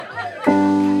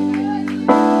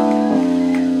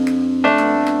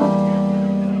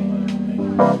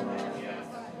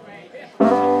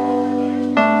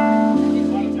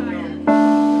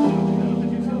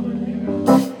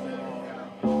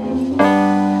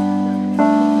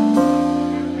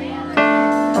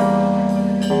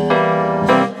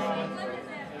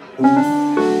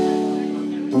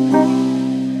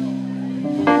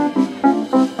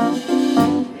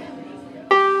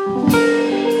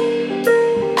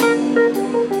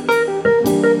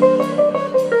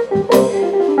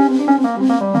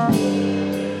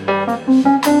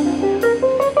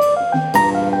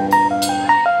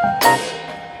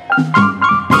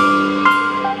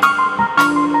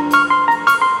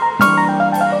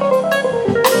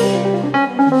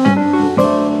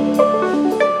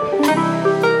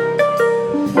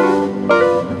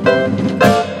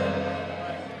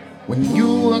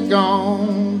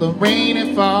rain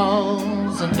it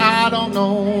falls and I don't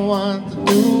know what to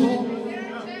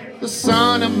do. The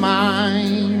sun of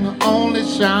mine only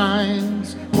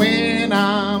shines when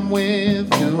I'm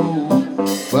with you.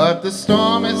 But the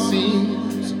storm it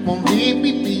seems won't leave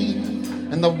me be,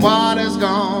 and the water's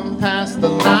gone past the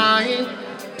line,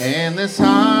 and this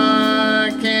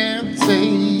heart can't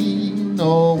say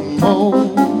no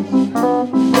more.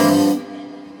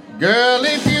 Girl,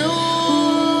 if you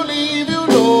leave, you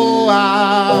know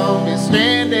I'll be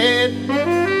stranded.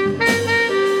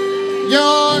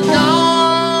 You're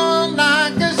gone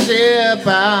like a ship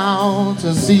out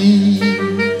to sea.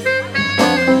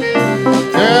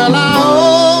 Girl, I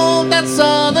hope that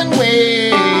southern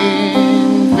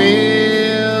wind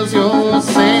fills your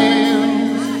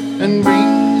sails and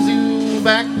brings you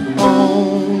back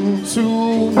home to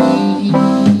me.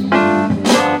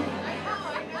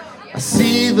 I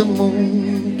see the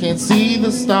moon, can't see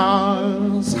the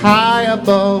stars high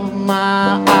above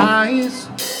my eyes.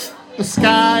 The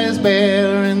sky is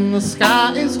bare and the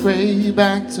sky is gray.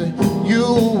 Back to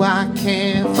you I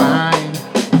can't find.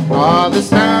 All this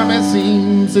time it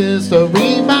seems is to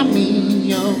remind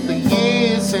me of the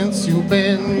years since you've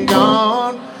been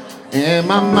gone, and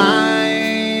my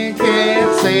mind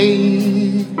can't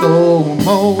say no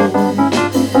more.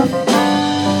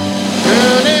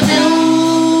 Girl, if you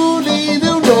leave,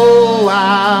 you know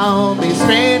I'll be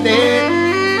stranded.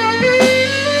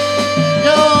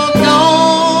 You're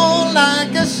gone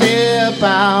like a ship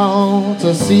out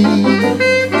to sea.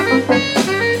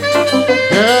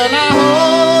 Girl, I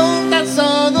hope that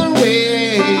southern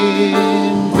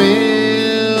wind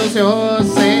fills your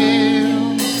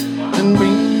sails and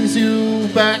brings you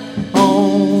back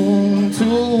home to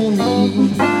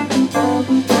me.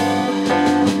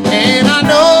 And I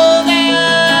know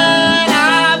that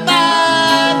I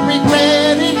might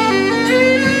regret it,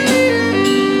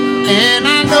 and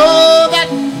I know that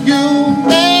you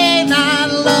may not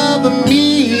love me,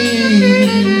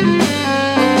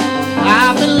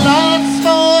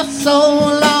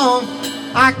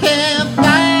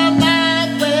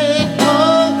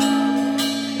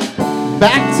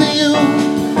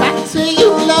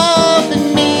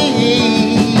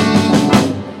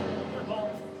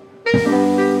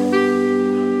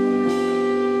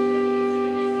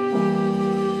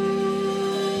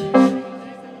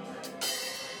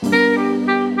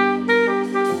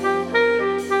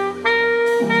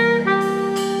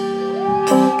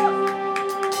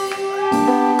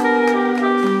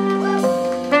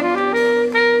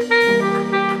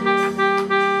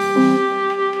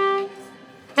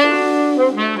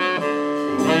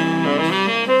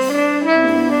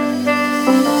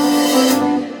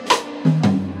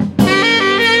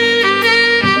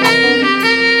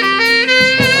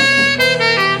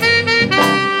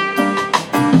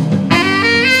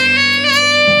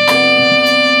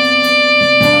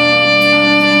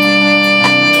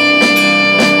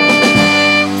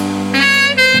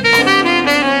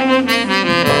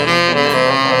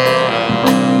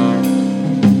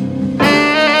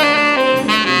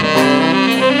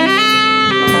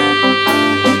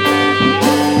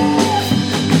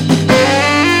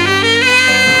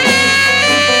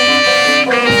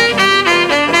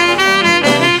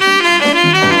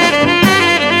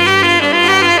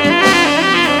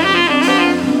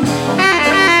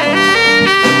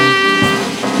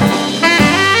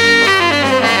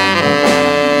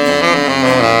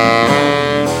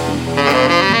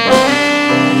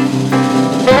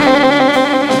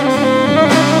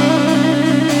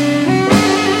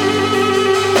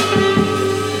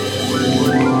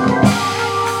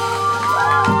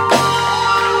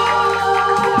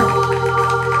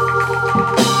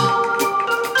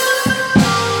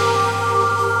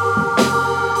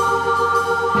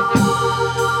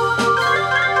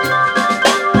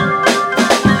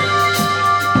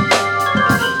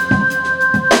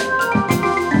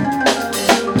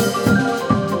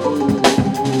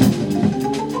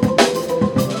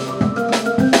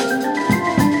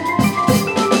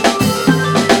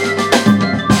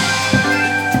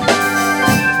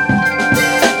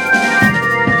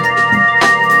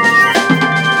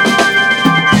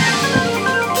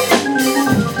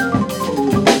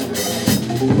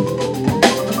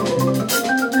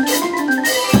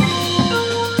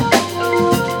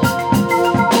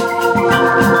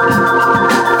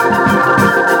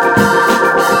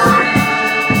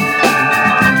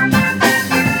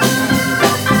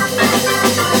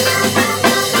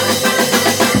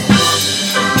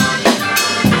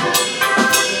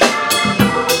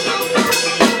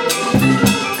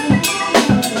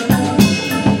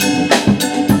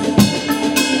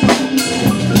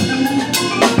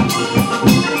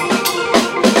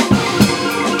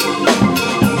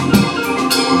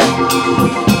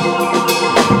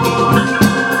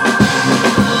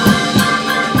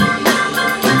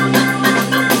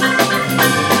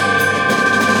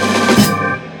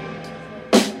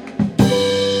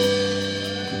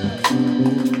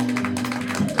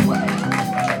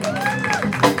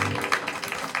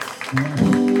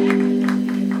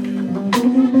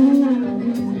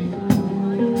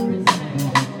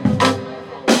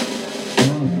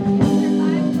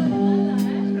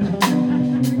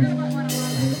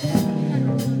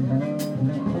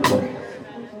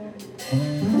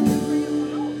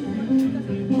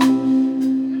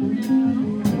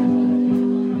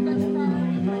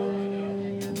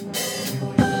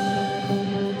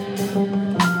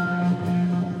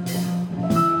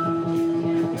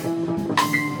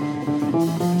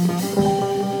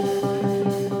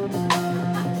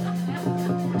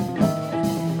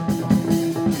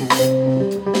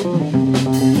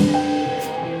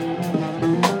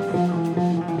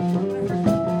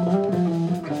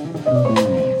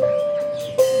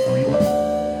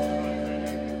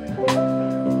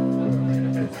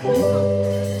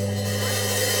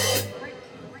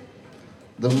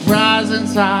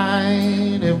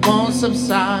 inside, it won't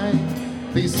subside.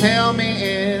 Please tell me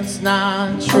it's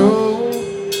not true.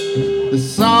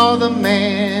 This all the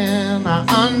man I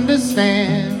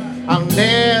understand. I'll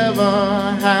never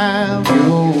have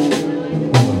you.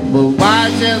 But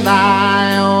why'd you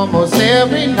lie almost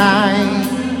every night?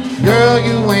 Girl,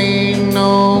 you ain't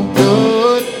no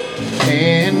good,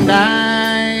 and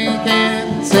I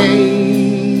can't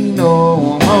say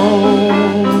no more.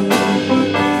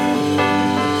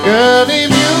 Girl,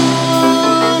 if you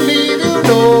leave, you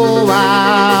know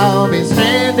I'll be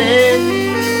stranded.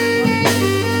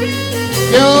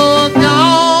 You're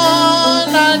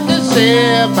gone like a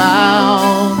ship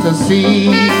out to sea.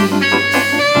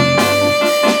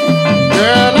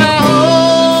 Girl, I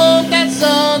hope that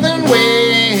southern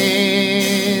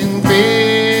wind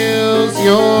fills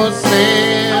your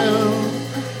sail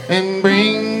and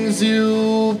brings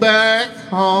you back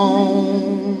home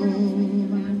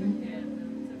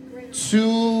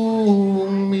to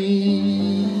me.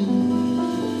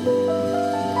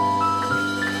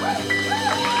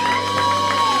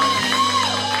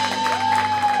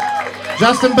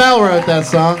 Justin Bell wrote that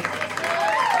song.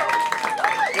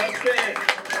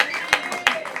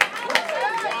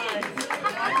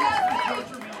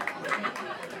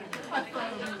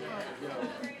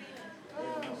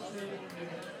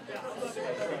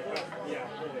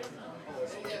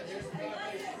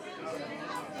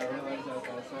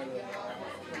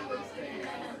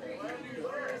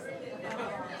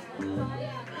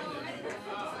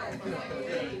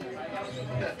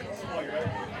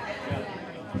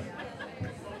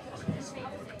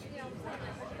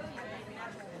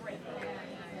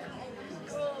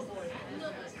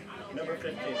 Number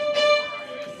 15.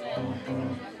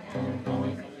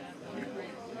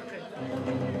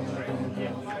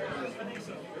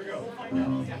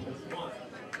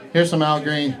 Here's some Al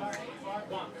Green.